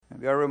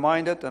We are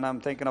reminded, and I'm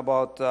thinking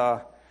about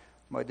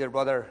my dear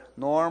brother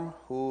Norm,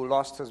 who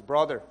lost his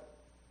brother.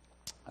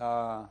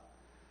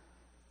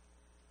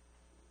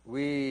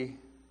 We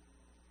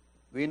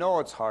know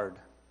it's hard.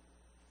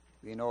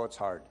 We know it's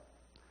hard.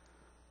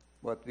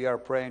 But we are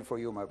praying for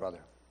you, my brother.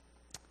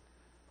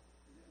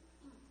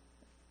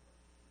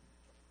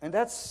 And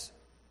that's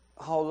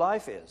how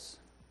life is.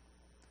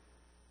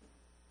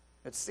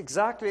 It's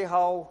exactly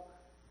how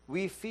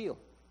we feel.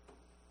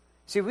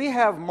 See, we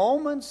have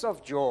moments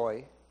of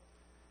joy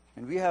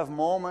and we have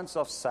moments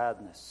of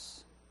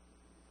sadness.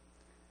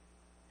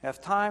 We have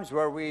times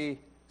where we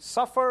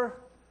suffer,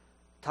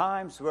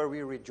 times where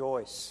we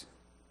rejoice.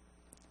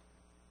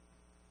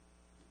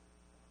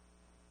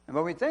 And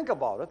when we think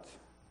about it,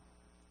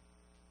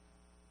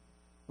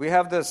 we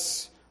have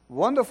this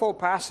wonderful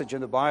passage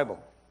in the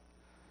Bible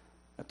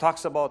that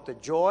talks about the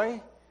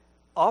joy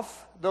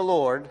of the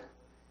Lord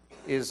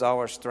is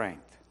our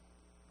strength.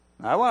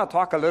 Now, I want to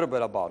talk a little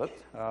bit about it,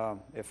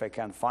 if I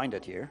can find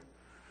it here.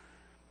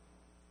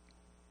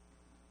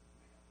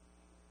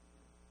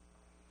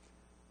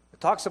 It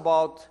talks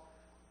about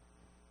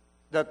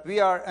that we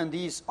are in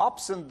these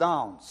ups and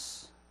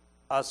downs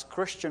as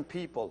Christian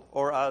people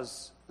or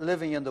as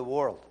living in the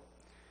world.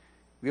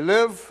 We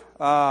live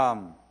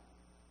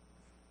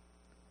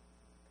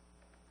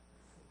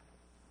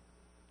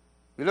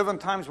in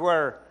times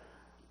where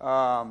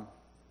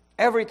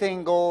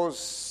everything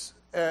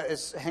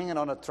is hanging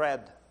on a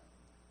thread.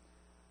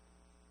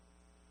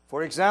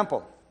 For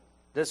example,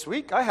 this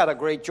week I had a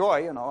great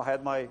joy. I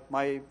had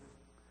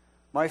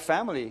my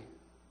family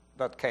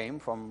that came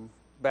from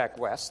back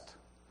west.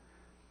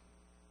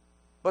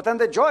 But then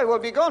the joy will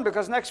be gone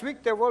because next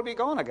week they will be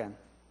gone again.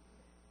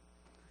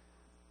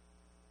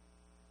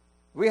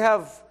 We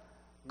have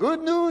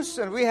good news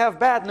and we have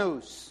bad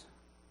news.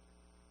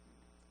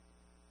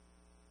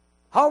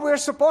 How we're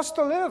supposed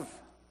to live.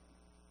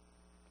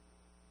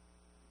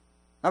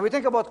 Now we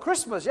think about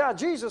Christmas. Yeah,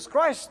 Jesus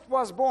Christ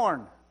was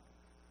born.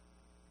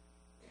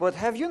 But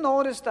have you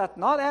noticed that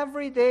not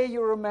every day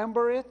you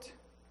remember it?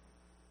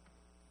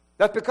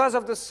 That because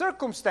of the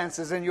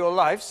circumstances in your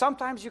life,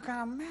 sometimes you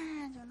kind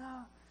of,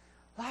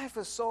 life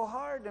is so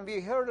hard. And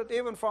we heard it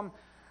even from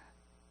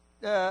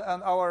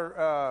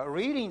our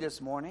reading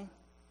this morning.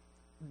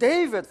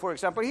 David, for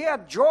example, he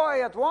had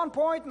joy at one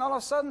point, and all of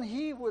a sudden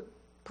he would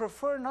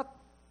prefer not,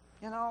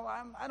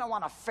 I don't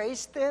want to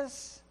face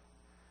this.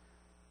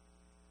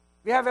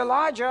 We have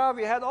Elijah,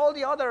 we had all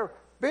the other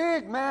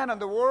big men in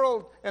the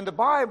world, in the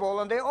Bible,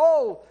 and they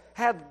all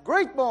had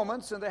great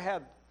moments and they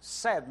had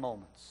sad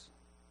moments.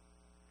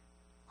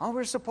 How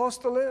we're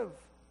supposed to live.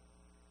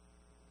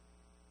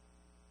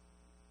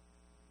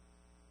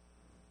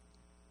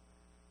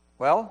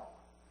 Well,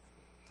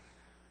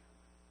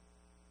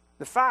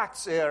 the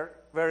facts are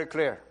very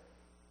clear.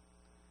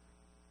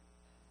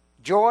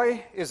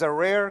 Joy is a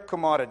rare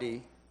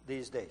commodity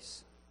these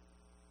days.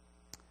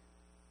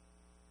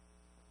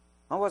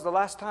 When was the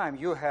last time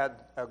you had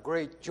a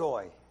great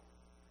joy?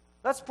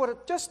 Let's put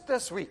it just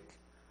this week.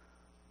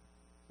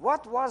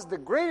 What was the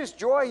greatest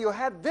joy you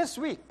had this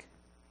week?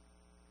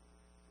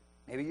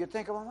 Maybe you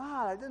think,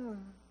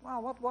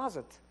 what was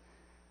it?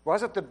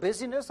 Was it the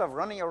busyness of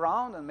running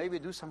around and maybe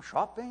do some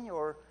shopping?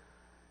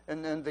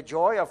 And the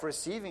joy of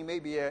receiving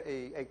maybe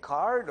a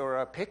card or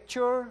a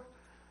picture?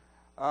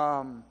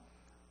 What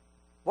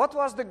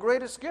was the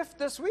greatest gift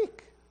this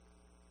week?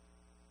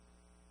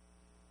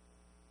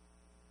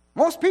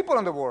 Most people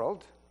in the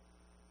world,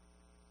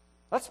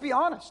 let's be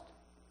honest,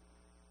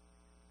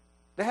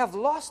 they have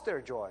lost their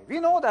joy. We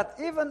know that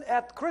even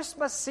at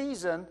Christmas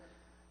season,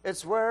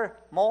 it's where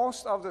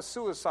most of the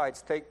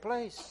suicides take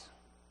place.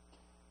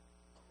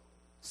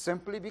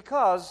 Simply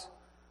because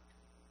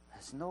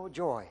there's no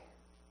joy.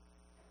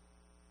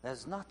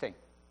 There's nothing.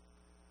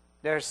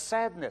 There's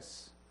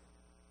sadness.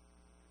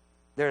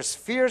 There's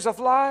fears of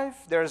life.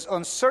 There's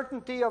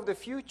uncertainty of the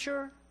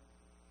future.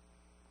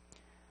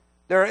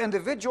 There are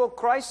individual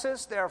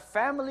crises. There are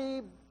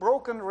family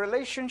broken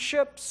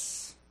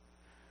relationships.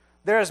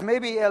 There's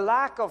maybe a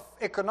lack of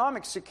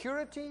economic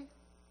security.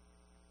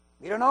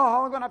 You don't know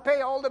how I'm going to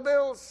pay all the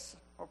bills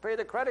or pay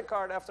the credit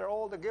card after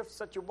all the gifts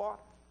that you bought.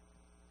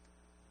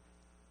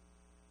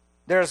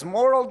 There's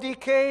moral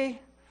decay.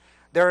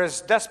 There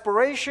is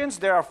desperations.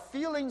 There are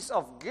feelings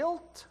of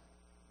guilt.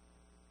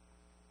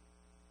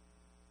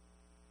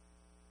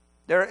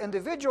 There are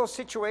individual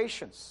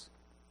situations.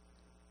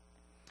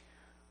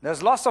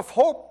 There's loss of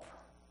hope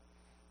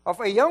of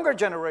a younger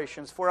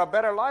generations for a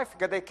better life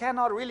because they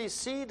cannot really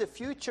see the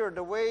future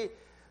the way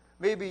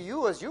maybe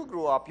you, as you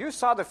grew up, you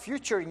saw the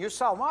future and you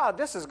saw, wow,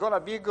 this is going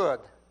to be good.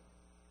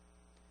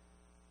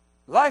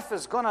 Life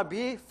is going to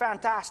be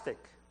fantastic.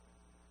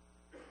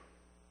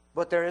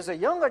 But there is a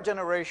younger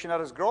generation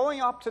that is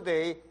growing up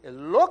today. It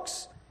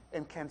looks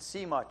and can't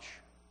see much.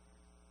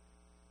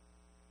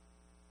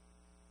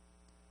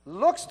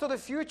 Looks to the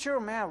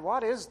future, man,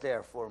 what is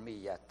there for me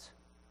yet?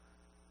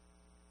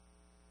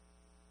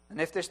 And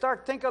if they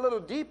start thinking a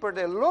little deeper,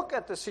 they look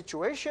at the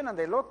situation and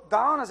they look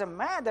down and say,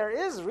 man, there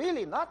is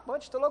really not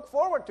much to look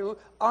forward to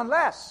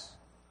unless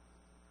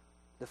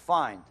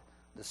defined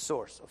the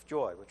source of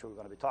joy, which we're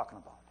going to be talking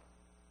about.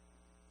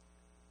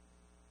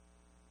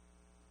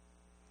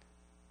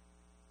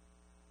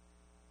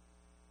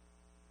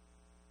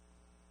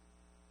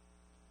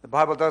 The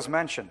Bible does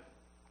mention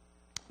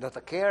that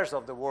the cares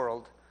of the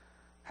world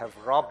have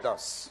robbed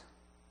us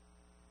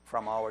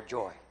from our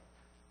joy.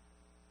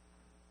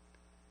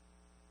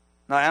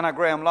 Now, Anna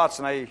Graham Lotz,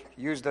 and I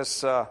used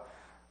this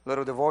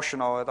little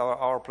devotional at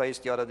our place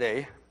the other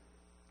day.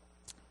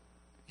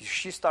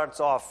 She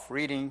starts off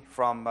reading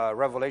from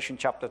Revelation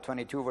chapter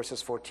 22,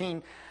 verses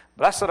 14.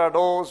 Blessed are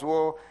those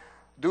who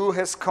do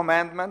his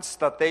commandments,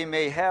 that they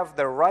may have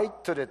the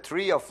right to the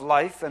tree of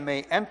life and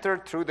may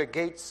enter through the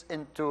gates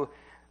into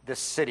the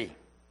city.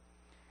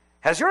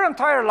 Has your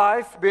entire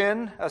life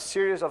been a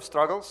series of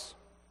struggles?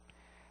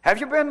 Have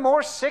you been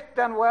more sick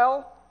than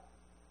well?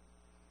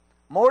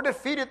 More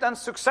defeated than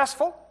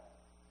successful?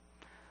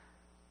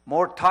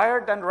 More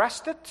tired than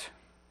rested?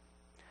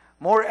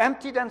 More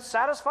empty than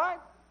satisfied?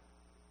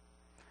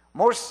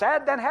 More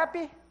sad than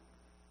happy?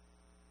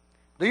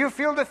 Do you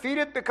feel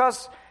defeated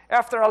because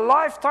after a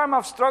lifetime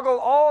of struggle,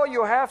 all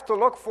you have to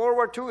look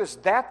forward to is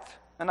death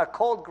and a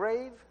cold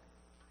grave?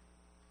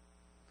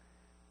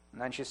 And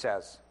then she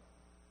says,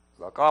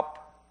 look up.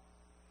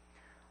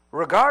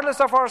 Regardless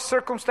of our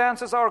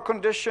circumstances, our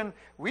condition,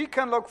 we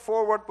can look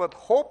forward with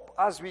hope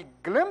as we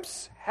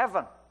glimpse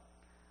heaven.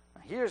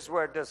 Here's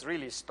where this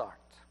really starts.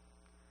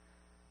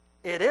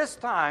 It is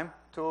time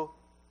to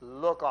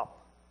look up.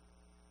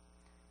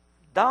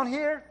 Down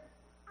here,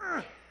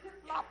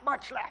 not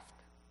much left.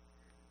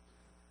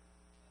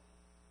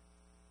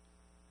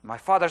 My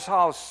Father's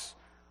house,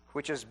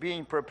 which is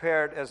being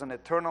prepared as an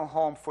eternal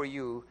home for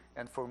you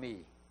and for me.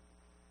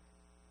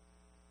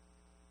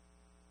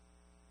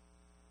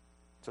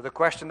 So the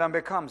question then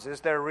becomes, is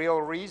there real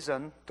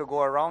reason to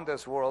go around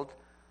this world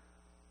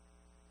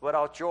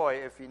without joy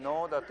if we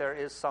know that there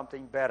is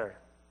something better?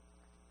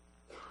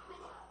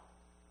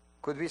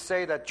 Could we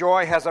say that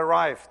joy has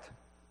arrived?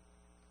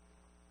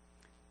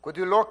 Could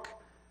you look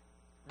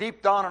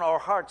deep down in our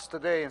hearts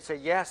today and say,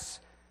 yes,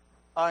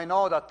 I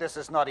know that this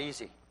is not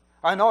easy.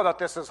 I know that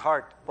this is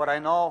hard, but I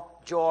know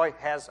joy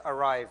has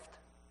arrived.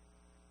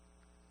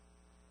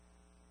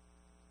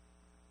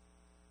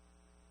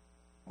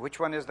 Which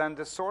one is then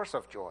the source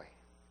of joy?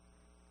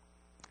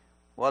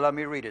 Well, let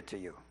me read it to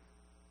you.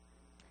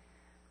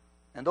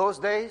 In those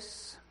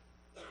days,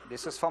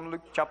 this is from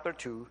Luke chapter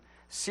 2,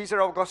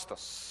 Caesar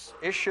Augustus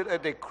issued a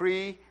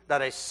decree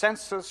that a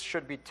census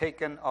should be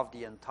taken of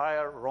the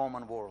entire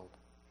Roman world.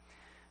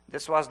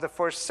 This was the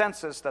first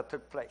census that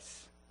took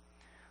place.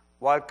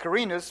 While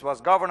Quirinius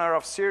was governor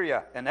of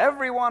Syria, and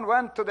everyone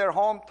went to their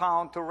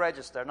hometown to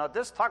register. Now,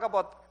 this talk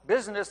about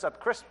busyness at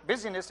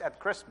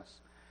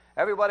Christmas.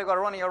 Everybody got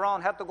running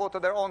around, had to go to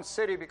their own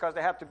city because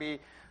they had to be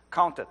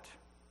counted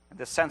in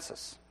the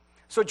census.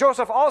 So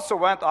Joseph also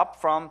went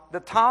up from the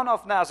town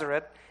of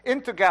Nazareth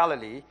into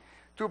Galilee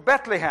to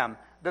Bethlehem,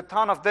 the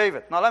town of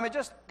David. Now let me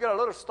just get a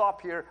little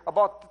stop here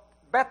about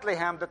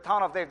Bethlehem, the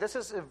town of David. This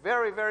is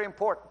very, very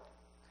important.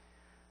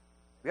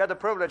 We had the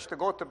privilege to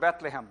go to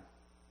Bethlehem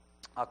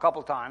a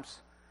couple times.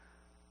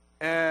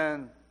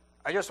 And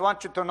I just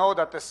want you to know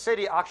that the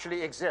city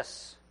actually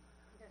exists.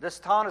 This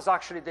town is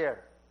actually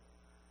there.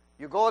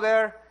 You go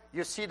there,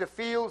 you see the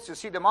fields, you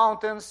see the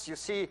mountains, you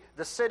see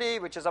the city,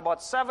 which is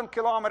about 7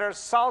 kilometers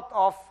south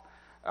of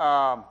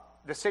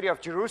the city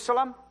of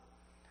Jerusalem.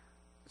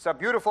 It's a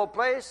beautiful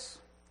place.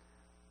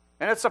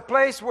 And it's a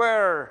place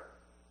where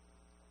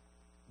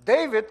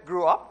David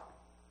grew up.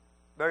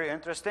 Very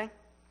interesting.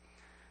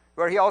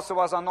 Where he also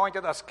was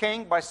anointed as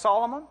king by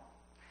Solomon.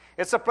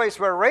 It's a place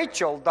where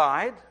Rachel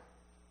died,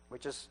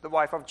 which is the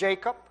wife of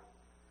Jacob.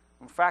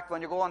 In fact,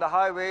 when you go on the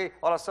highway,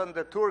 all of a sudden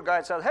the tour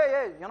guide says,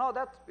 hey, you know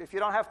that if you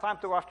don't have time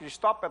to actually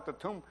stop at the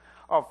tomb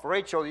of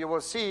Rachel, you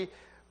will see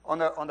on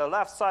the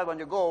left side when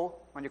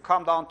you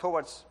come down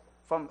towards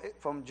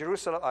from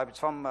Jerusalem,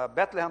 from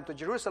Bethlehem to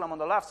Jerusalem, on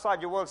the left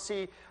side you will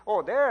see,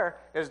 there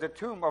is the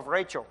tomb of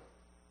Rachel.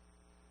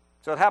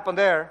 So it happened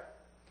there.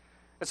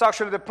 It's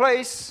actually the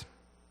place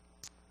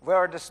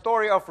where the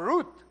story of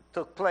Ruth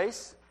took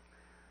place.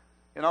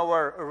 You know,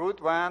 where Ruth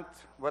went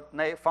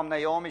from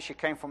Naomi. She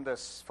came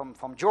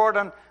from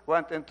Jordan,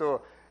 went into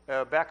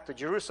back to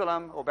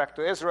Jerusalem or back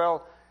to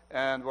Israel,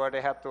 and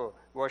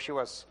where she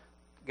was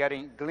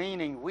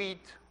gleaning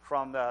wheat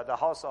from the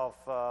house of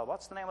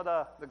what's the name of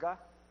the guy?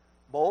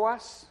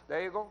 Boaz.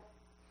 There you go.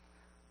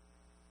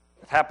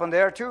 It happened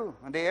there too,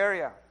 in the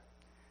area.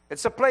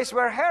 It's a place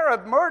where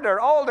Herod murdered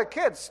all the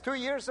kids, 2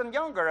 years and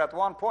younger, at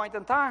one point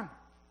in time.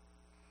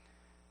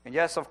 And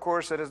yes, of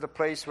course, it is the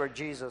place where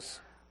Jesus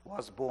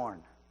was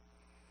born.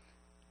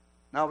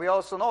 Now, we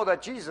also know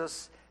that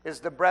Jesus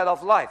is the bread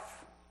of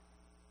life.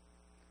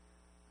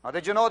 Now,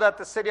 did you know that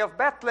the city of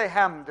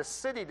Bethlehem,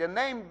 the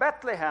name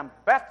Bethlehem,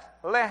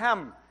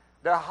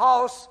 the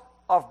house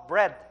of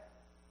bread.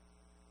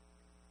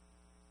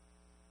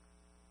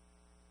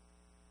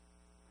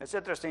 It's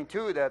interesting,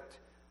 too, that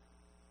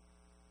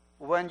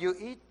when you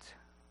eat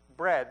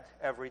bread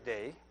every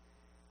day,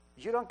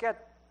 you don't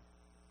get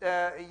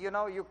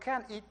you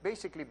can't eat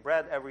basically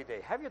bread every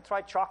day. Have you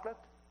tried chocolate?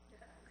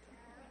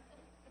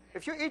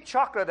 If you eat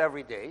chocolate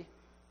every day,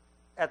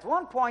 at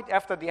one point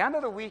after the end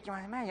of the week, you're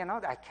like, man,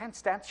 I can't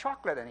stand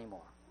chocolate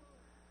anymore.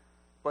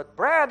 But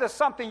bread is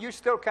something you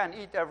still can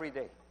eat every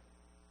day.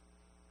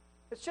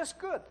 It's just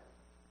good.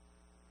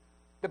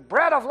 The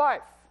bread of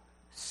life,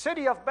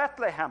 city of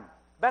Bethlehem.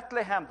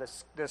 Bethlehem,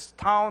 this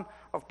town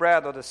of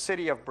bread, or the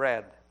city of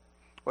bread,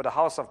 or the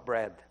house of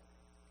bread.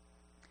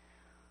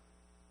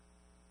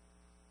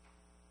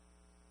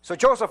 So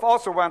Joseph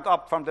also went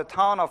up from the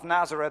town of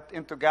Nazareth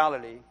into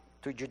Galilee,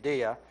 to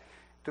Judea,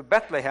 to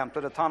Bethlehem,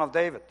 to the town of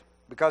David,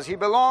 because he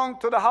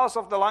belonged to the house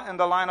of in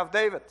the line of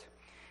David.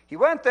 He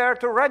went there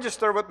to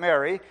register with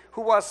Mary,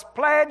 who was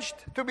pledged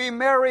to be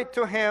married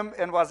to him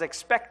and was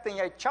expecting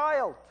a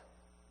child.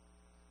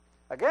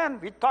 Again,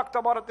 we talked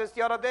about this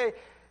the other day.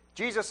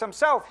 Jesus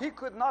himself, he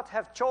could not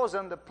have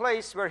chosen the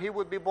place where he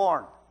would be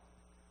born.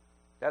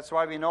 That's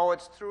why we know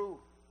it's true.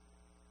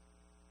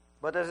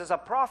 But this is a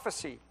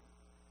prophecy.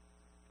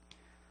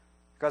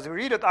 Because we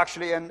read it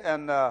actually in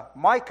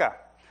Micah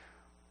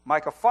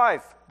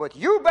 5. But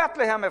you,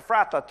 Bethlehem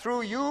Ephrathah,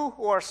 through you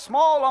who are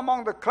small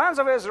among the clans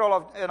of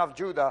Israel and of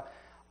Judah,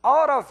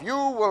 out of you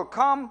will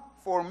come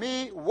for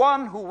me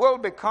one who will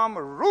become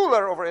a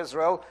ruler over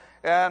Israel,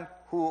 and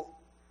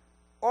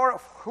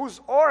whose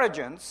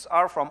origins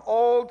are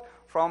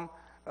from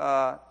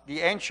the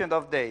ancient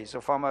of days,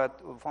 or from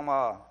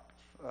a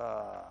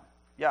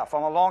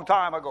long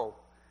time ago.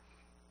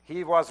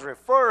 He was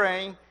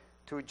referring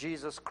to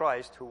Jesus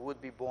Christ, who would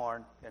be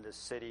born in the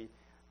city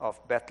of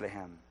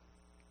Bethlehem.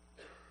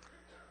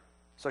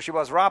 So she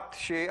was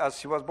wrapped, as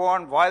she was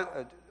born,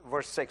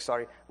 verse 6,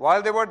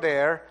 while they were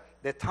there,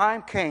 the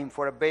time came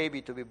for a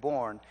baby to be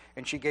born,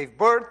 and she gave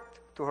birth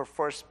to her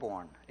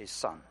firstborn, a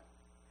son.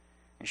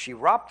 And she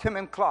wrapped him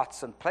in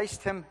cloths and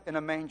placed him in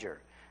a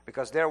manger,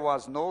 because there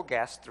was no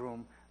guest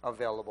room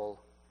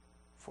available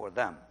for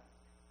them.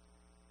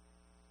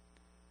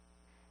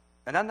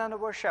 And then there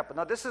were shepherds.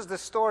 Now this is the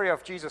story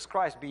of Jesus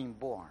Christ being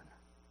born.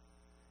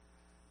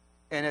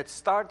 And it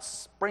starts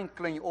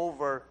sprinkling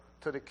over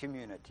to the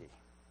community.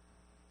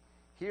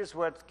 Here's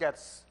where it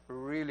gets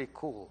really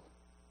cool.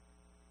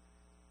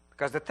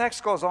 Because the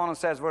text goes on and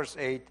says, verse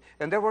 8,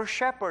 and there were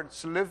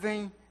shepherds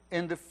living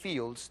in the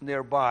fields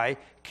nearby,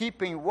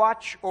 keeping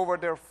watch over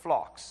their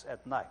flocks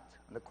at night.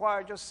 And the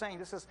choir just saying,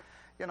 this is,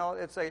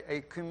 it's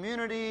a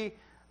community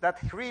that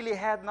really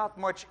had not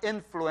much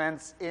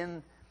influence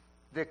in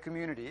the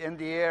community, in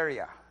the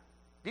area.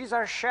 These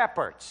are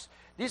shepherds.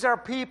 These are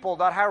people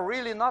that have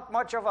really not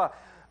much of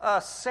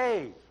a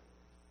say.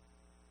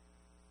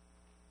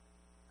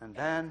 And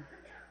then,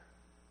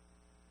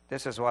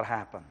 this is what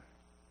happened.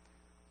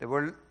 They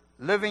were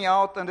living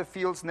out in the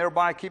fields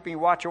nearby, keeping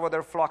watch over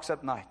their flocks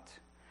at night.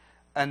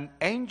 An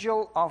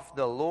angel of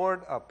the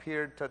Lord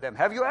appeared to them.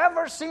 Have you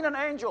ever seen an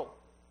angel?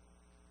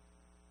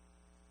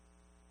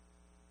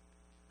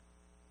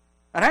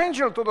 An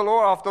angel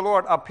of the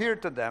Lord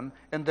appeared to them,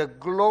 and the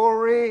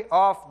glory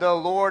of the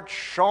Lord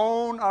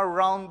shone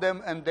around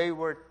them, and they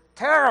were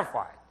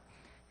terrified.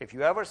 If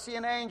you ever see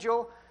an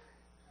angel,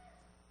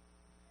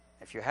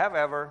 if you have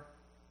ever,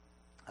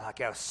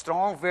 like a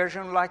strong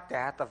vision like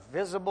that, a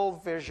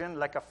visible vision,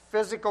 like a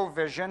physical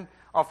vision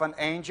of an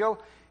angel,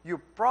 you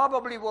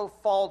probably will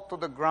fall to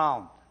the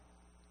ground.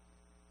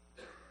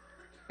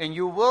 And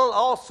you will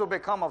also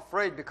become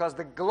afraid, because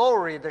the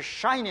glory, the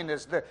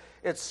shininess, the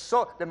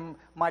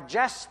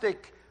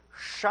majestic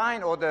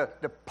shine, or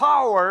the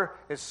power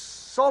is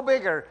so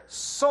bigger,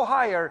 so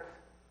higher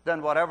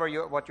than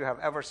what you have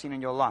ever seen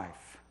in your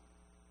life.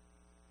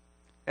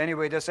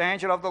 Anyway, this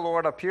angel of the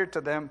Lord appeared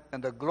to them,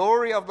 and the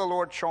glory of the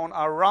Lord shone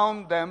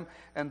around them,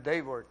 and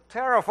they were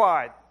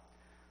terrified.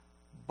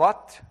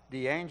 But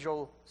the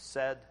angel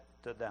said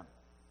to them.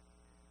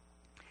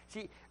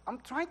 See, I'm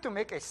trying to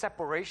make a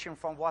separation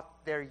from what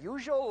their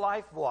usual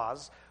life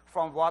was,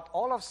 from what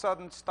all of a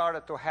sudden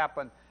started to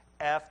happen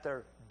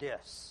after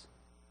this.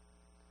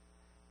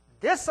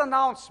 This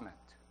announcement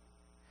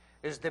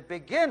is the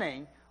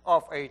beginning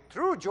of a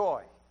true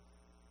joy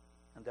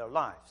in their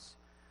lives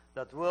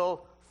that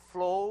will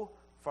flow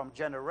from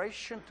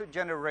generation to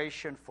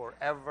generation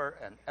forever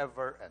and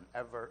ever and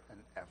ever and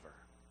ever.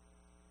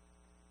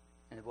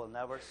 And it will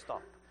never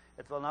stop.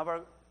 It will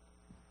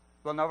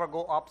never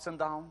go ups and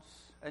downs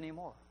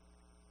anymore.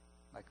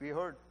 Like we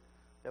heard,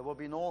 there will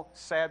be no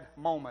sad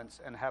moments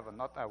in heaven,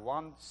 not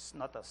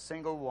a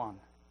single one.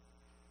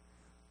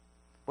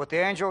 But the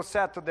angel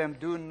said to them,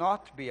 do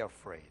not be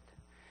afraid,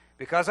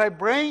 because I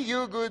bring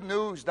you good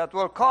news that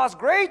will cause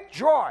great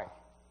joy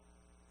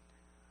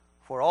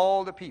for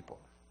all the people.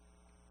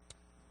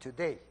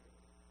 Today,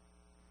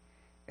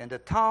 in the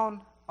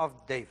town of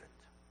David,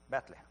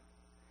 Bethlehem,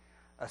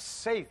 a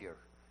Savior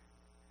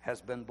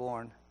has been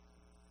born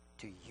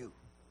to you.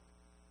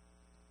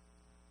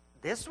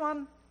 This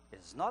one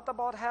is not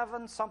about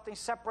heaven, something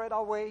separate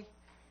away.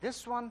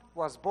 This one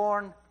was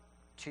born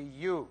to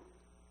you.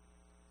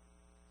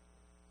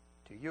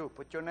 To you.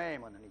 Put your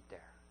name underneath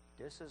there.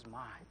 This is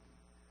mine.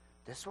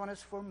 This one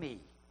is for me.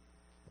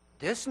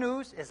 This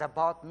news is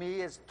about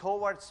me, it's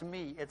towards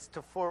me. It's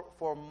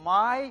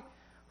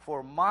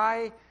for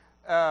my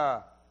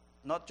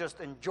not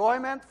just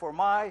enjoyment, for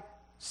my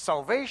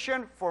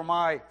salvation, for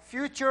my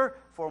future,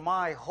 for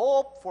my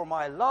hope, for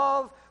my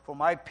love, for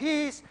my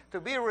peace, to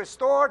be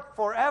restored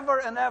forever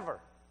and ever.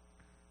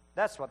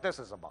 That's what this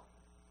is about.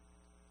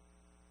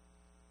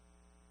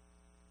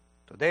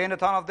 Today in the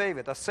town of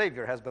David, a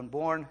Savior has been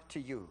born to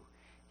you.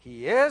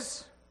 He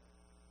is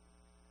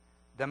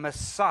the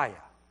Messiah,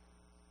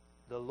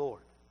 the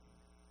Lord.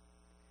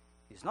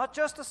 He's not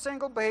just a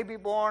single baby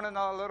born in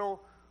a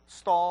little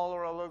stall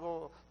or a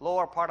little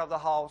lower part of the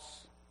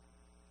house.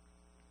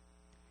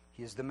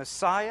 He is the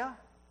Messiah.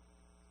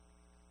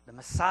 The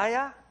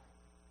Messiah.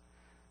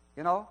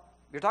 You know,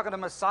 you're talking the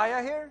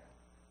Messiah here?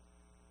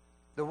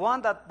 The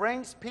one that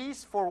brings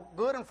peace for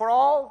good and for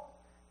all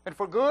and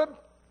for good.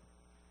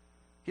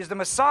 He's the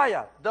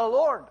Messiah, the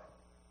Lord.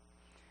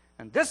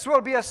 And this will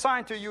be a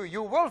sign to you.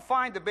 You will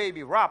find the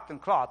baby wrapped in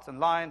cloths and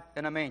lying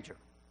in a manger.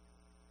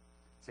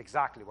 It's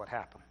exactly what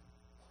happened.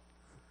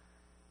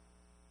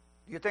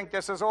 You think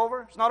this is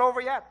over? It's not over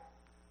yet.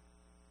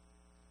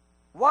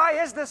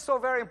 Why is this so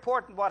very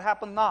important, what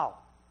happened now?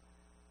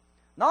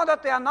 Now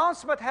that the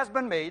announcement has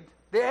been made,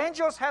 the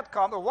angels had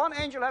come, or one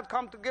angel had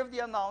come to give the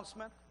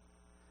announcement.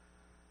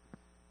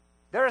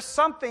 There is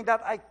something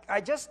that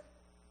I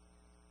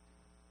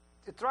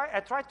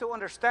try to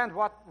understand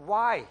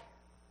why.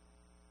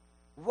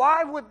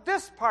 Why would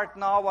this part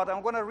now, what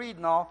I'm going to read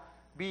now,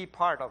 be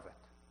part of it?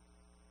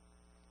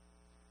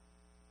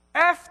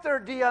 After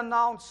the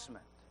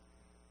announcement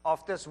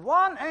of this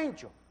one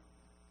angel,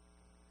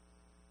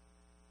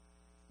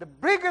 the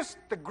biggest,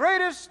 the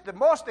greatest, the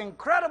most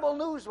incredible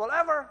news that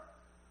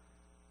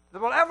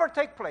will ever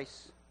take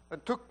place,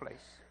 it took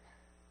place.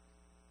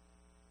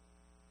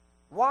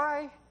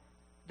 Why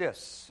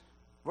this?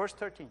 Verse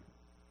 13.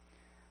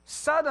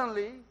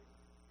 Suddenly,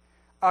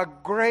 a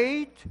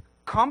great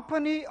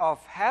company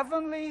of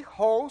heavenly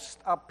hosts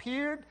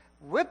appeared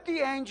with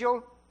the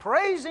angel,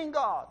 praising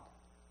God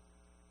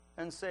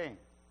and saying,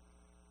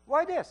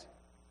 why this?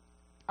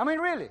 I mean,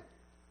 really.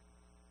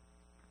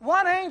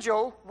 One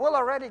angel will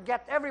already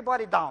get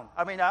everybody down.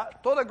 I mean,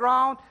 to the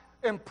ground,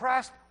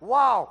 impressed.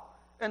 Wow.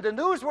 And the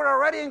news were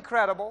already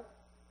incredible.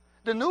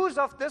 The news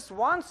of this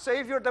one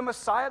Savior, the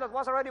Messiah that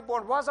was already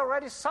born, was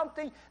already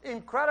something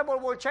incredible,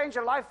 will change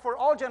your life for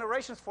all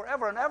generations,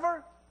 forever and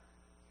ever.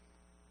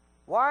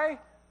 Why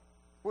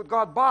would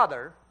God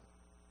bother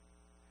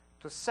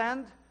to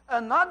send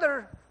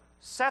another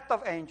set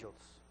of angels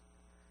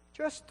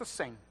just to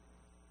sing,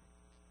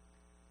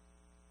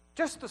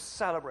 just to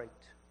celebrate,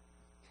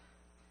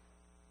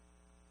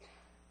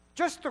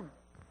 just to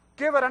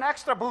give it an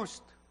extra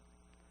boost?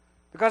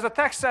 Because the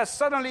text says,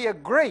 suddenly a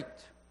great,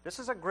 this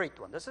is a great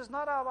one. This is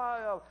not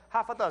a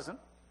half a dozen.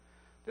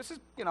 This is,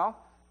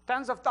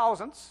 tens of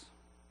thousands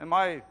in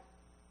my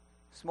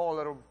small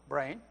little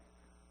brain.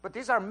 But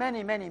these are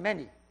many, many,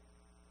 many.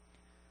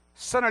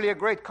 Suddenly a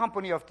great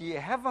company of the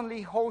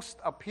heavenly host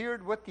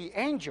appeared with the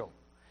angel,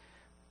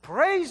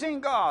 praising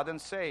God and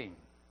saying,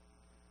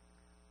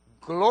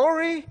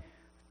 glory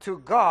to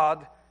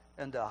God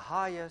in the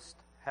highest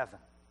heaven,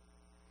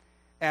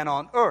 and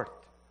on earth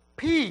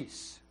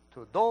peace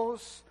to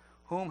those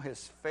whom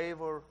his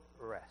favor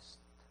rests.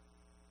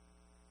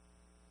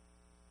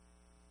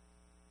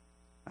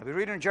 Now we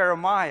read in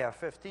Jeremiah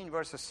 15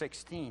 verses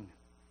 16.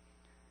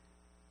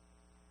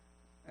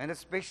 And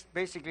it's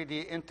basically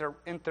the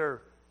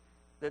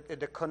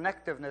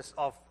connectiveness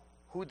of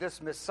who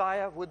this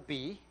Messiah would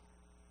be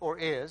or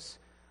is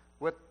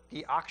with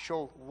the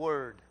actual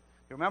word.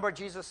 You remember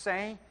Jesus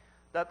saying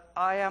that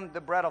I am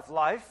the bread of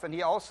life, and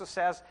he also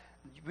says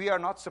we are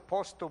not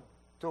supposed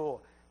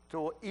to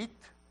eat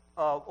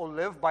or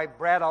live by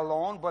bread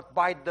alone, but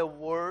by the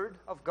word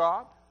of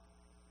God.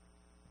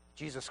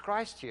 Jesus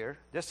Christ here,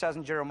 this says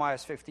in Jeremiah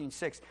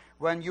 15:6,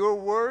 when your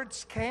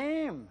words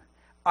came,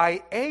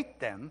 I ate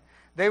them.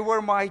 They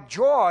were my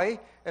joy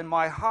and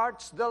my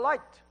heart's delight.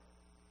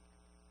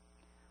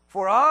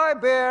 For I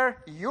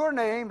bear your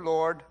name,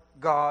 Lord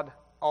God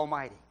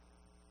Almighty.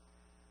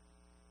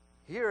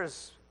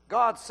 Here's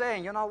God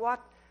saying, you know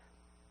what?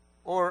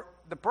 Or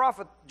the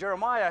prophet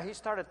Jeremiah, he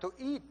started to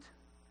eat.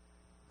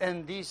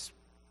 And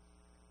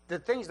the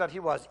things that he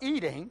was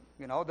eating,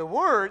 the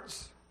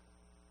words,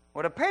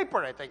 or the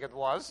paper, I think it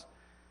was,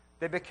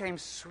 they became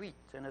sweet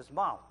in his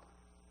mouth.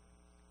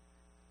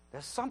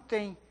 There's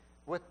something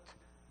with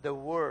the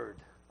word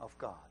of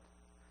God.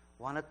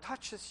 When it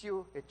touches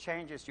you, it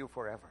changes you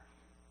forever.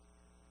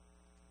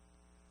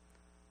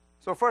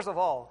 So first of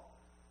all,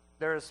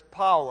 there is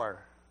power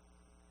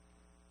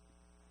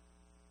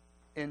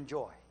in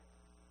joy.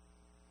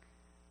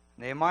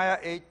 Nehemiah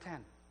 8:10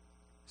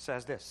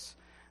 says this.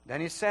 Then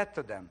he said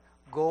to them,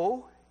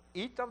 go,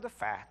 eat of the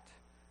fat,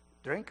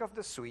 drink of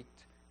the sweet,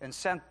 and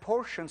send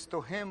portions to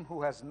him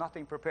who has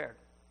nothing prepared.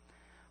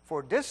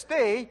 For this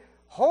day,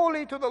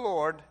 holy to the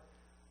Lord,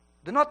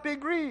 do not be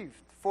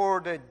grieved,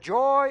 for the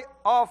joy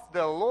of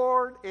the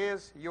Lord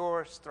is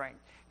your strength.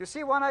 You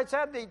see, when I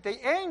said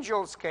the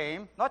angels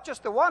came, not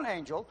just the one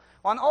angel,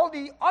 when all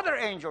the other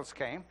angels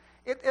came,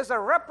 it is a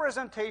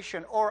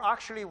representation, or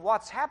actually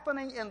what's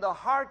happening in the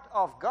heart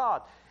of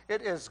God.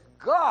 It is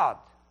God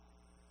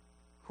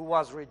who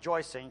was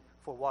rejoicing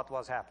for what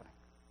was happening.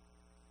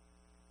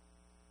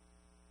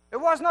 It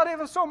was not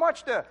even so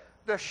much the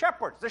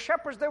shepherds. The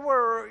shepherds, they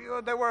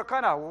were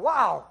kind of,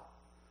 wow.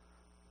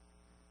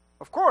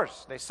 Of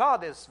course, they saw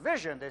this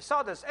vision, they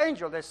saw this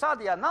angel, they saw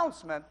the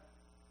announcement,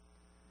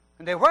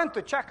 and they went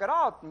to check it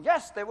out. And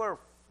yes, they were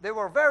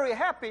very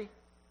happy.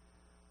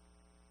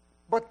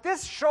 But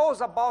this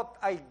shows about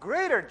a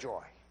greater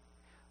joy,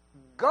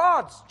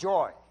 God's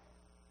joy.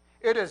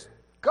 It is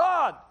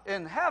God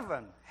in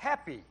heaven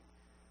happy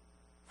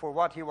for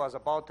what he was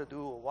about to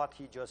do or what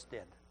he just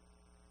did.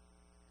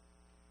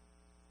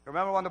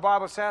 Remember when the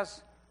Bible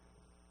says,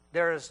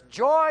 there is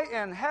joy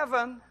in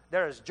heaven,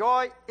 there is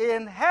joy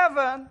in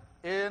heaven,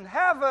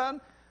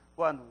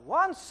 when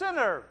one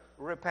sinner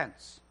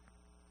repents.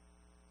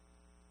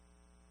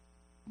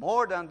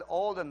 More than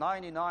all the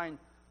 99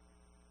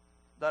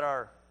 that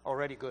are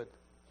already good.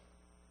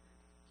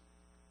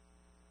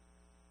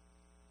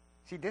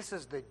 See, this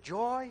is the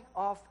joy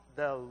of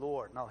the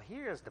Lord. Now,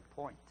 here's the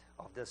point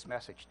of this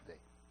message today.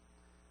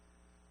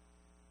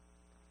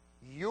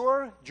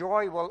 Your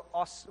joy will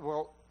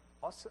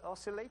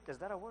oscillate. Is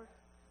that a word?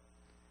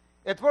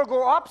 It will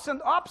go ups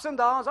and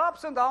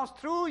downs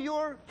through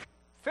your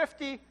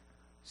 50,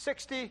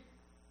 60,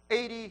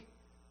 80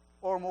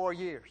 or more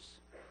years.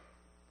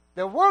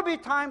 There will be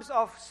times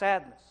of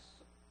sadness.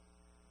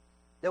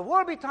 There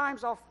will be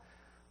times of,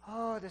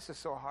 oh, this is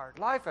so hard.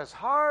 Life is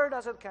hard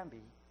as it can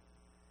be.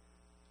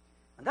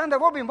 And then there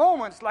will be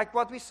moments like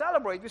what we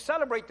celebrate. We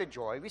celebrate the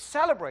joy. We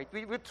celebrate.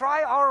 We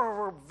try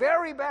our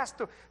very best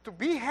to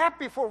be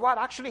happy for what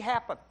actually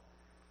happened.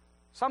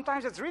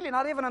 Sometimes it's really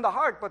not even in the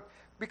heart, but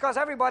because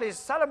everybody's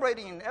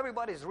celebrating,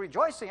 everybody's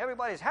rejoicing,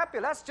 everybody's happy,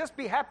 let's just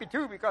be happy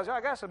too, because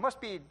I guess it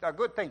must be a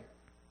good thing.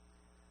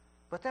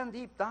 But then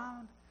deep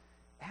down,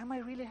 am I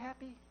really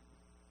happy?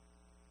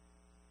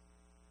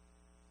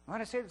 When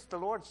I say it's the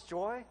Lord's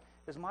joy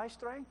is my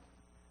strength,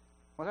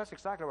 well, that's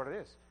exactly what it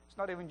is. It's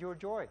not even your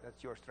joy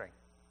that's your strength.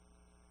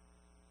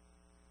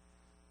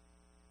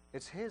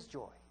 It's his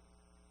joy.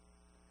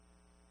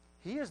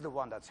 He is the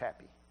one that's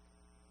happy.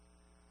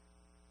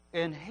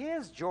 And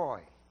his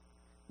joy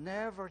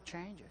never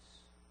changes.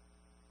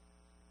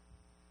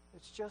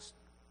 It's just,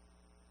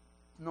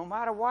 no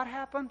matter what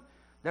happened,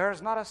 there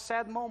is not a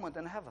sad moment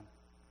in heaven.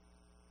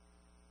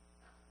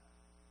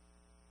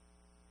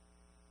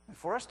 And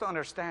for us to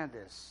understand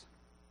this,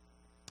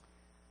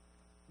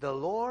 the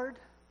Lord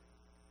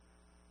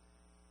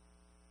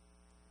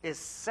is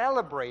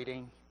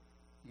celebrating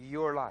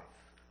your life.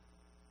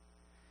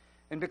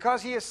 And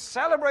because he is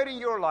celebrating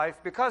your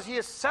life, because he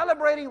is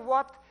celebrating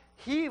what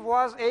he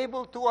was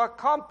able to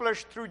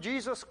accomplish through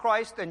Jesus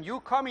Christ and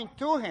you coming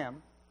to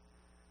him,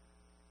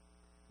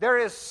 there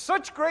is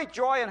such great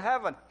joy in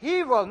heaven.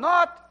 He will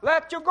not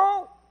let you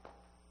go.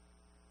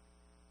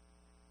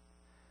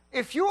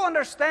 If you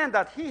understand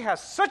that he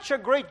has such a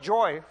great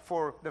joy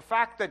for the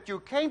fact that you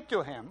came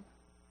to him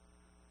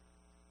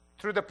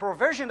through the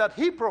provision that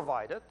he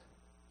provided,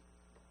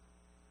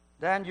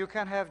 then you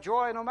can have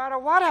joy no matter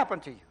what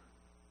happened to you.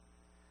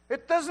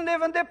 It doesn't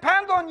even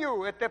depend on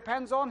you. It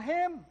depends on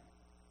him.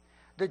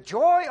 The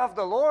joy of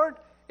the Lord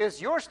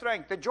is your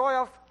strength. The joy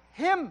of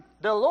him,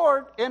 the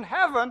Lord in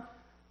heaven,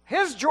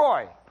 his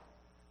joy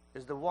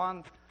is the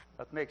one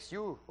that makes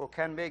you, or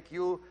can make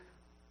you,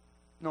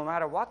 no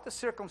matter what the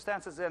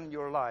circumstances in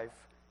your life,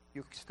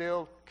 you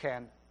still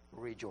can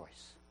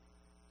rejoice.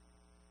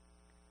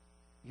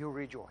 You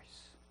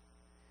rejoice.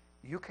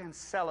 You can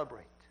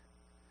celebrate.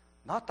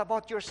 Not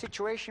about your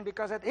situation,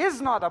 because it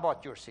is not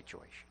about your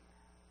situation.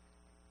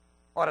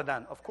 Other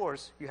than, of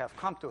course, you have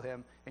come to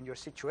him and your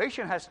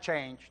situation has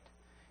changed.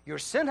 Your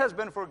sin has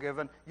been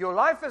forgiven. Your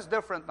life is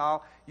different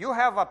now. You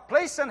have a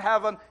place in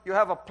heaven. You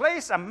have a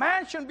place, a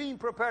mansion being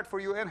prepared for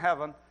you in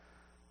heaven.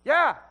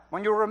 Yeah,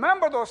 when you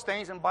remember those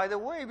things, and by the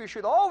way, we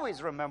should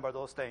always remember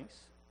those things,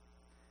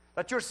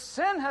 that your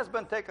sin has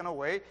been taken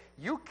away,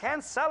 you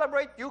can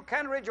celebrate, you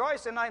can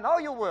rejoice, and I know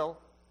you will,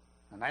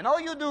 and I know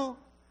you do.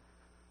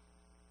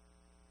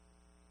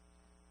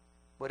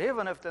 But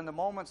even if in the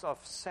moments of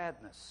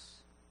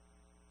sadness,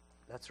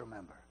 let's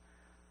remember,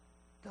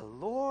 the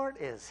Lord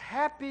is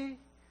happy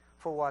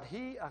for what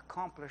he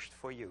accomplished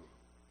for you.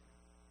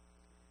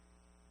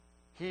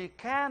 You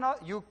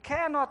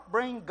cannot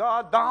bring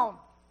God down.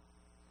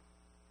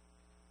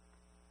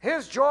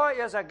 His joy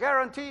is a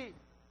guarantee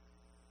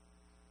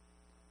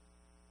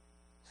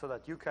so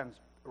that you can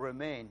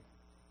remain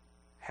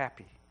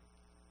happy.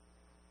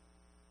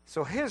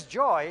 So his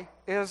joy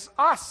is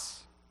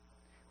us.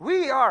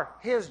 We are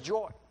his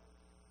joy.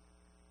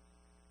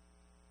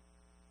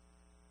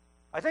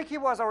 I think he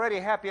was already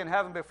happy in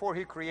heaven before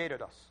he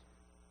created us.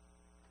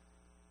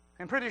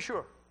 I'm pretty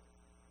sure.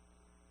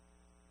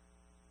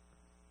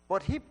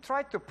 But he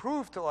tried to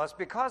prove to us,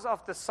 because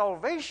of the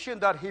salvation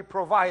that he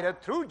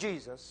provided through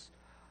Jesus,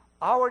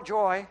 our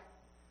joy,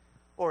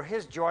 or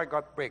his joy,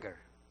 got bigger.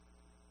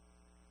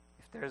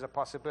 there is a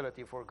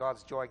possibility for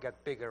God's joy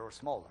get bigger or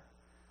smaller.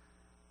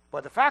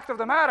 But the fact of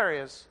the matter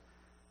is,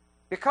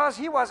 because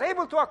he was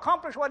able to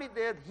accomplish what he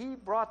did, he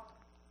brought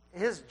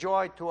his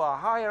joy to a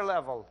higher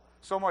level,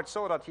 so much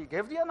so that he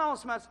gave the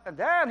announcements, and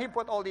then he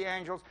put all the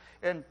angels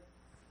in.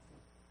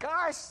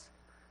 Guys,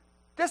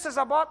 this is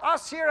about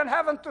us here in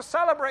heaven to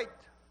celebrate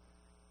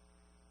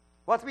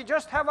what we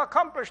just have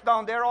accomplished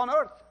down there on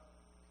earth.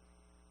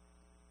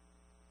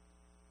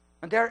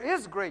 And there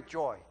is great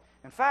joy.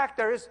 In fact,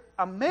 there is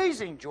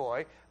amazing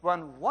joy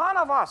when one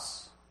of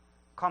us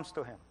comes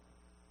to him.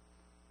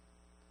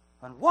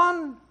 When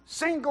one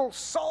single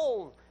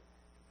soul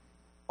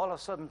all of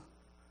a sudden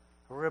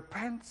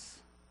repents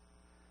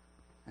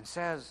and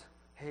says,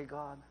 hey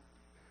God,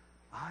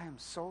 I am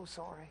so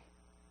sorry.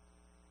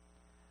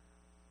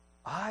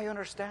 I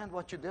understand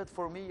what you did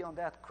for me on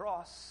that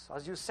cross,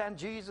 as you sent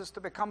Jesus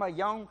to become a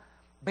young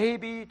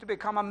baby, to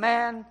become a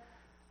man,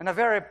 and a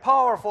very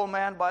powerful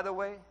man, by the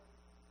way.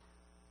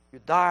 You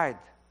died.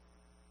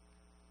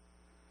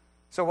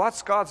 So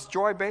what's God's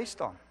joy based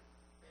on?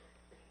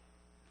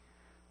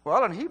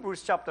 Well, in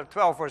Hebrews chapter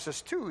 12,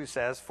 verses 2, he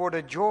says, for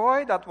the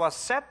joy that was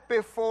set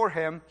before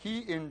him,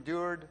 he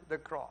endured the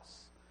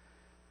cross.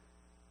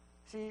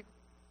 See,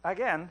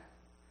 again,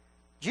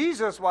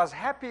 Jesus was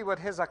happy with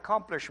his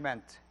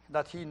accomplishment,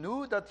 that he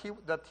knew that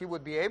he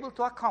would be able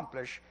to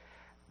accomplish.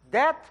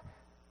 That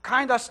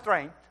kind of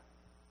strength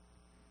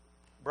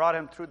brought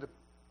him through the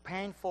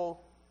painful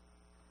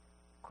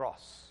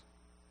cross.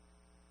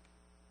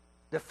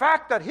 The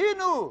fact that he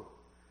knew,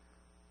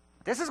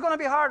 this is going to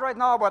be hard right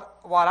now, but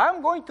what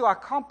I'm going to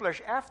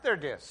accomplish after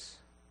this,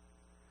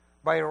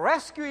 by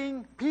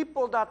rescuing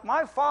people that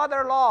my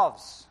Father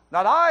loves,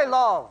 that I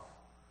love,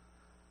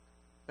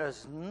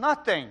 there's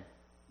nothing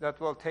that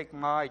will take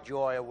my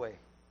joy away.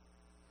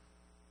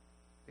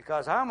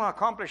 Because I'm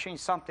accomplishing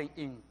something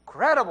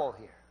incredible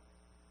here.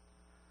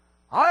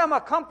 I am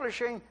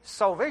accomplishing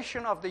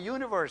salvation of the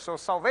universe, or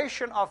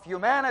salvation of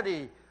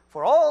humanity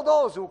for all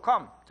those who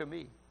come to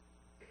me.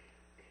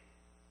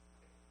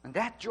 And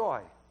that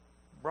joy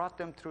brought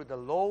them through the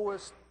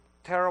lowest,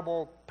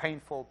 terrible,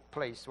 painful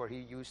place where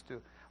he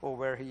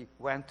where he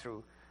went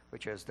through,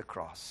 which is the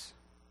cross.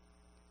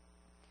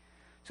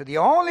 So the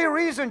only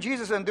reason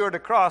Jesus endured the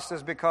cross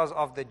is because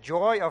of the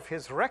joy of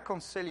his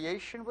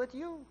reconciliation with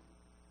you.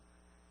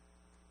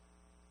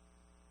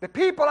 The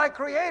people I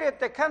created,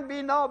 they can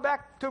be now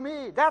back to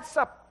me. That's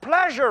a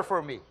pleasure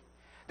for me.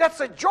 That's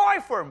a joy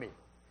for me.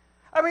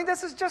 I mean,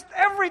 this is just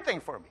everything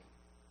for me.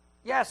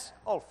 Yes,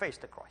 I'll face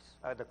the cross.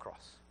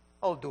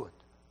 I'll do it.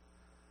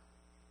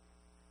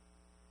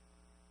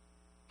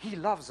 He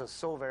loves us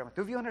so very much.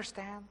 Do you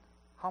understand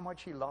how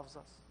much he loves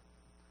us?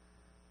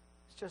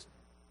 It's just,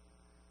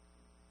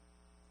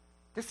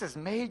 this is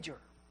major.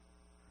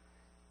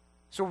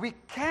 So we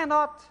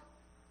cannot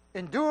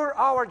endure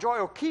our joy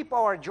or keep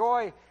our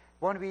joy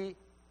when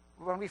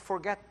we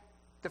forget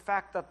the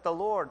fact that the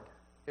Lord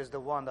is the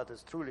one that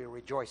is truly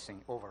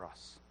rejoicing over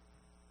us.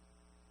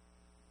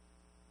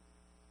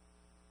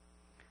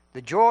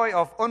 The joy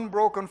of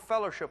unbroken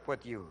fellowship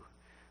with you.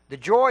 The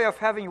joy of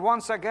having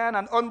once again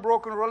an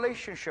unbroken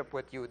relationship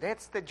with you.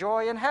 That's the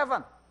joy in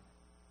heaven.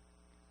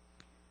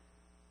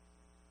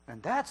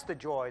 And that's the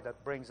joy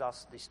that brings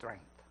us the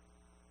strength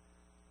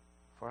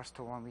for us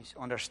to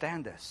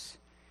understand this.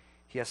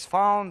 He has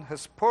found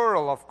his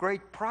pearl of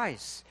great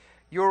price.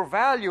 Your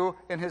value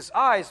in his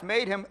eyes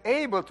made him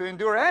able to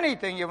endure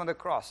anything, even the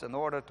cross, in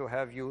order to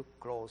have you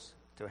close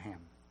to him.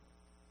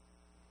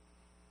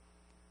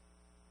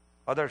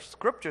 Other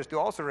scriptures do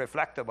also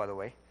reflect it, by the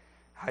way.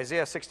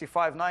 Isaiah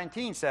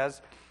 65:19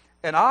 says,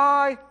 and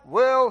I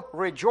will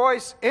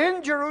rejoice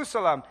in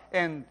Jerusalem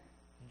and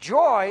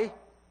joy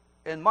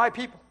in my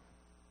people.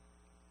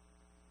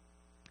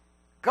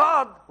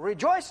 God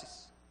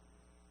rejoices.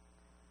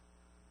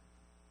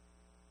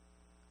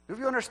 Do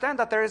you understand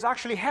that there is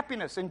actually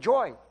happiness and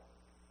joy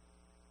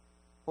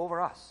over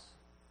us?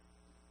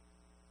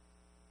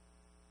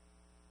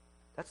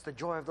 That's the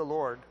joy of the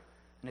Lord.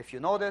 And if you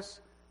know this,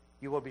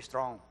 you will be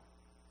strong.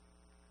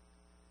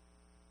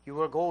 You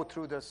will go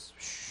through this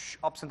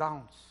ups and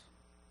downs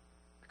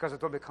because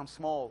it will become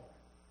small.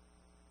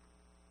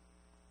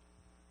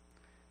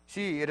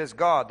 See, it is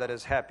God that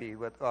is happy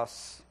with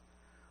us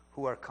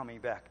who are coming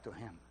back to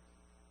him.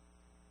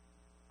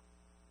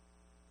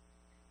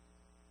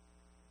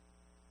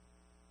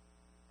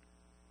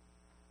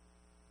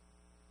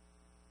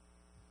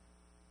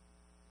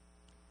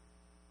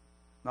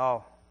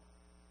 Now,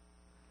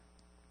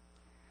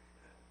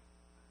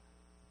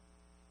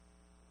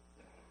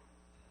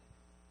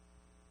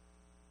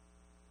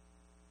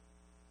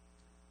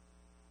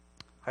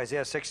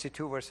 Isaiah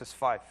 62 verses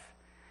 5.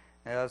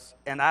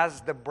 And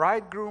as the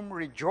bridegroom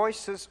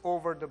rejoices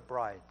over the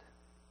bride,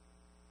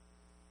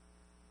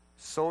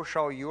 so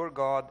shall your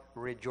God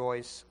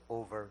rejoice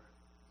over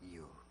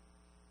you.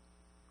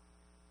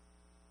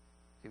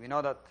 We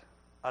know that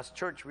as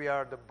church we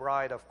are the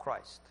bride of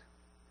Christ.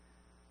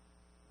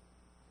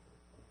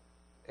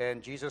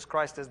 And Jesus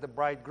Christ is the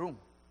bridegroom.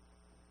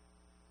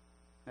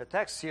 The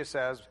text here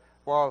says,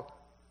 well,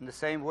 In the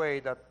same way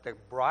that the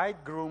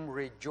bridegroom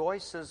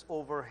rejoices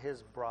over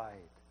his bride.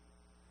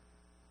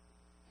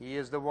 He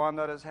is the one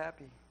that is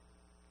happy.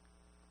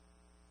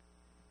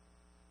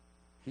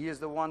 He is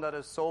the one that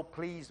is so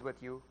pleased with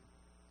you.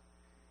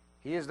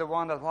 He is the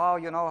one that, wow,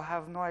 you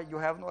have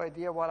no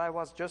idea what I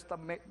was just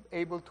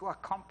able to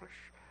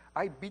accomplish.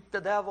 I beat the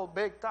devil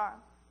big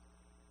time.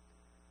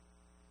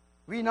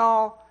 We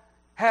now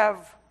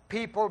have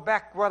people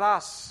back with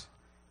us.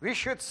 We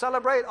should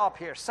celebrate up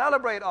here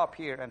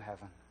in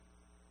heaven.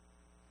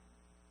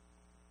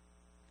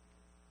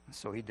 And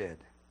so he did.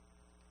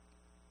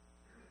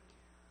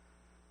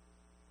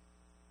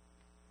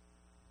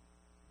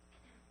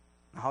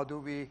 How do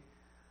we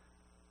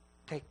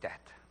take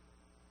that?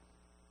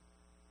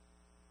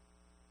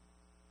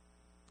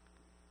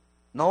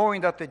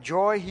 Knowing that the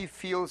joy he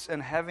feels in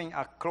having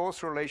a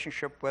close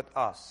relationship with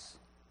us,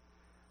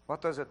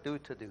 what does it do?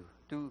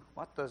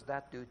 What does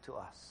that do to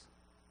us?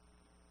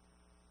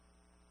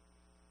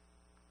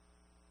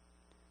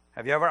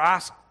 Have you ever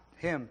asked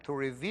him to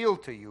reveal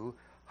to you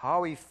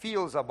how he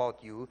feels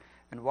about you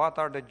and what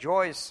are the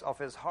joys of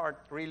his heart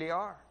really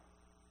are?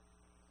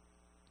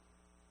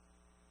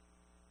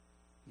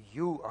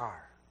 You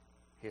are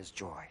his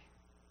joy.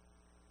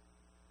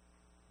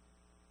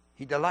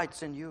 He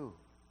delights in you.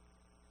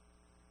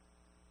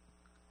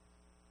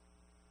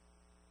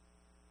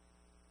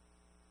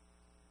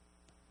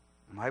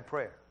 My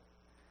prayer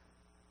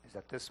is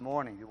that this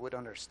morning you would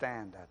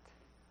understand that,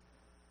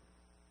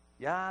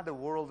 the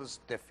world is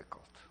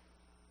difficult.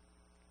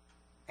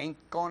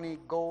 Ain't gonna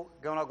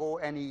go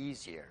any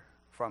easier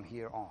from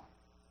here on.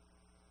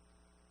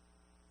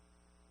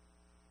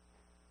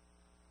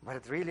 But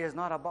it really is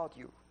not about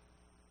you.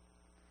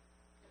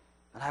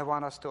 And I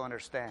want us to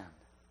understand.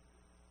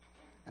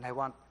 And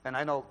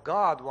I know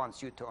God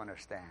wants you to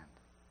understand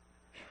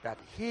that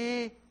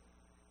He,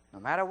 no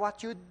matter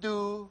what you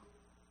do,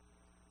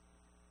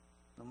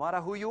 no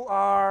matter who you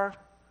are,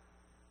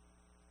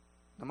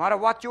 no matter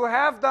what you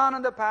have done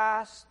in the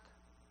past,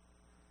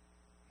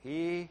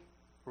 He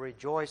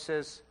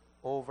rejoices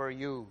over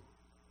you.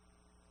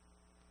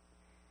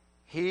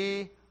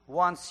 He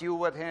wants you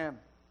with Him.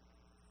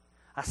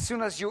 As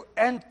soon as you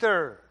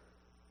enter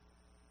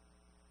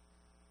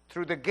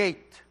through the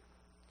gate,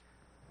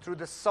 through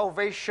the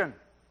salvation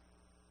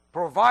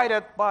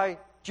provided by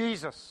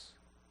Jesus,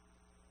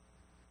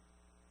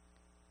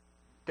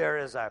 there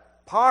is a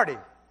party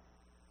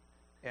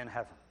in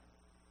heaven.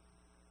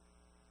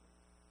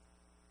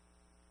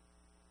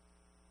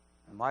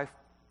 And my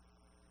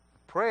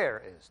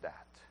prayer is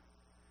that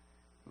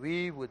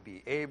we would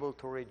be able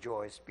to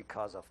rejoice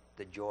because of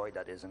the joy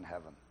that is in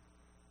heaven.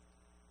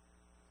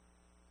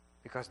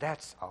 Because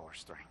that's our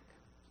strength.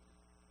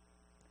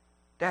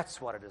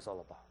 That's what it is all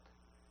about.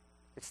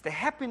 It's the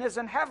happiness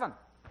in heaven.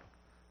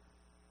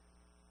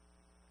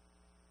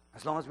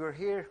 As long as we're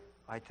here,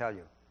 I tell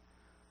you,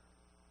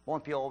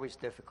 won't be always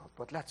difficult.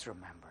 But let's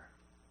remember.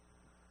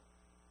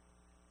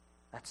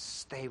 Let's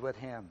stay with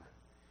Him.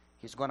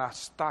 He's going to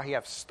start. He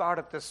has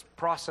started this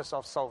process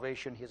of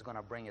salvation. He's going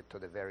to bring it to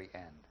the very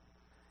end.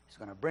 He's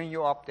going to bring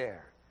you up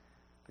there.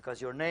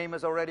 Because your name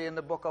is already in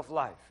the book of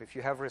life. If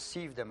you have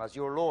received Him as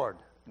your Lord.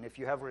 And if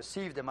you have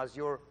received Him as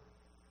your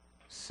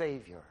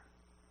Savior.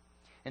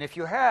 And if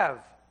you have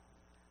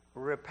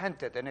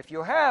repented. And if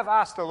you have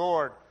asked the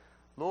Lord,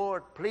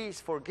 Lord, please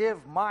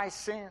forgive my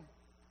sin.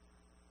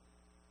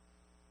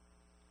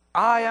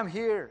 I am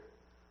here.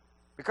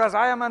 Because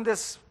I am in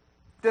this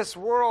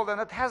world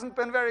and it hasn't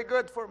been very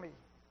good for me.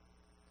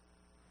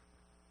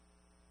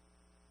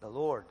 The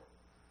Lord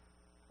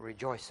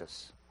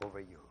rejoices over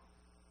you.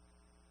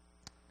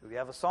 Do we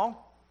have a song?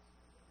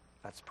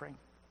 Let's pray.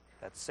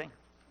 Let's sing.